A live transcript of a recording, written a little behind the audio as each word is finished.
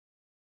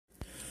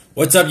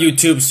What's up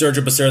YouTube,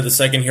 Sergio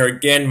Becerra II here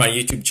again, my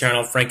YouTube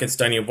channel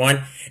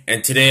Frankenstein1,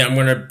 and today I'm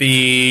going to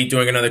be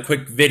doing another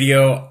quick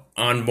video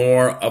on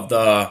more of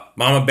the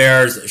Mama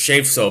Bear's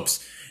shave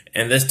soaps,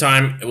 and this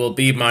time it will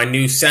be my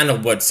new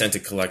Sandalwood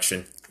scented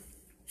collection.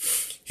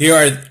 Here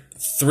are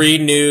 3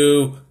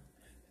 new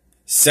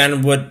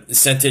Sandalwood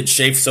scented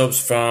shave soaps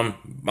from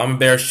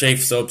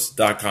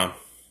MamaBearShaveSoaps.com.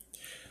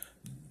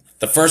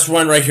 The first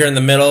one right here in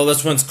the middle,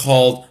 this one's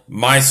called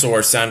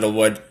Mysore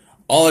Sandalwood.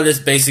 All it is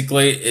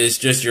basically is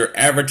just your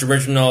average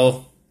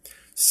original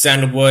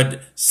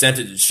Sandalwood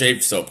scented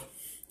shave soap.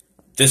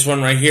 This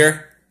one right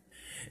here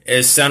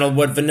is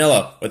Sandalwood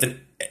Vanilla with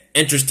an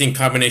interesting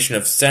combination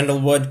of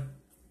sandalwood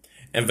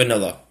and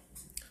vanilla.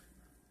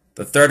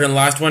 The third and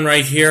last one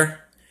right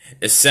here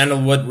is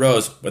Sandalwood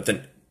Rose with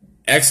an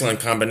excellent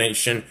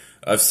combination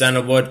of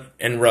sandalwood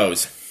and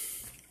rose.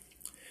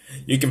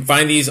 You can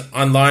find these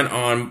online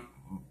on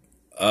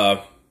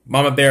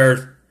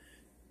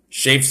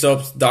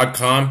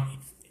MamaBearShaveSoaps.com.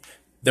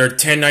 They're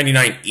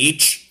 $10.99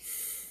 each.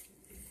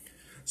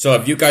 So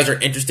if you guys are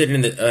interested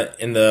in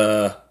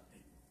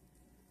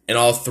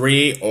all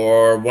 3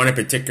 or one in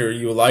particular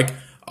you like,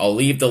 I'll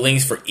leave the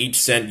links for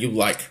each scent you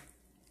like.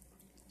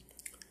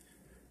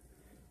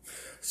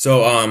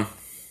 So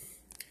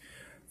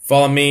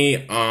follow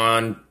me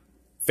on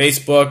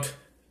Facebook,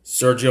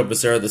 Sergio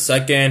Becerra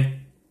II,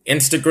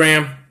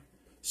 Instagram,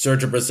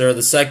 Sergio Becerra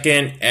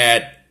II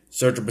at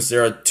Sergio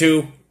Becerra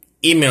 2.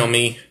 Email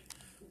me,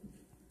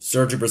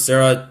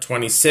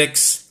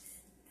 SergioBecerra26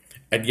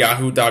 at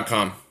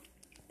yahoo.com.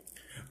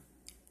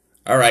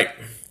 Alright,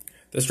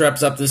 this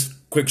wraps up this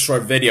quick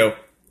short video.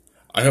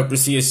 I hope to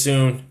see you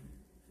soon.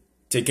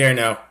 Take care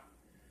now.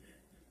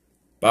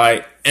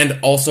 Bye. And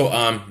also,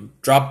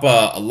 drop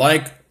a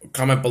like,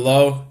 comment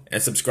below,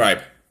 and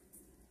subscribe.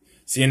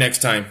 See you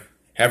next time.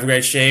 Have a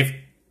great shave.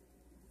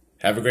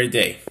 Have a great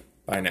day.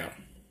 Bye now.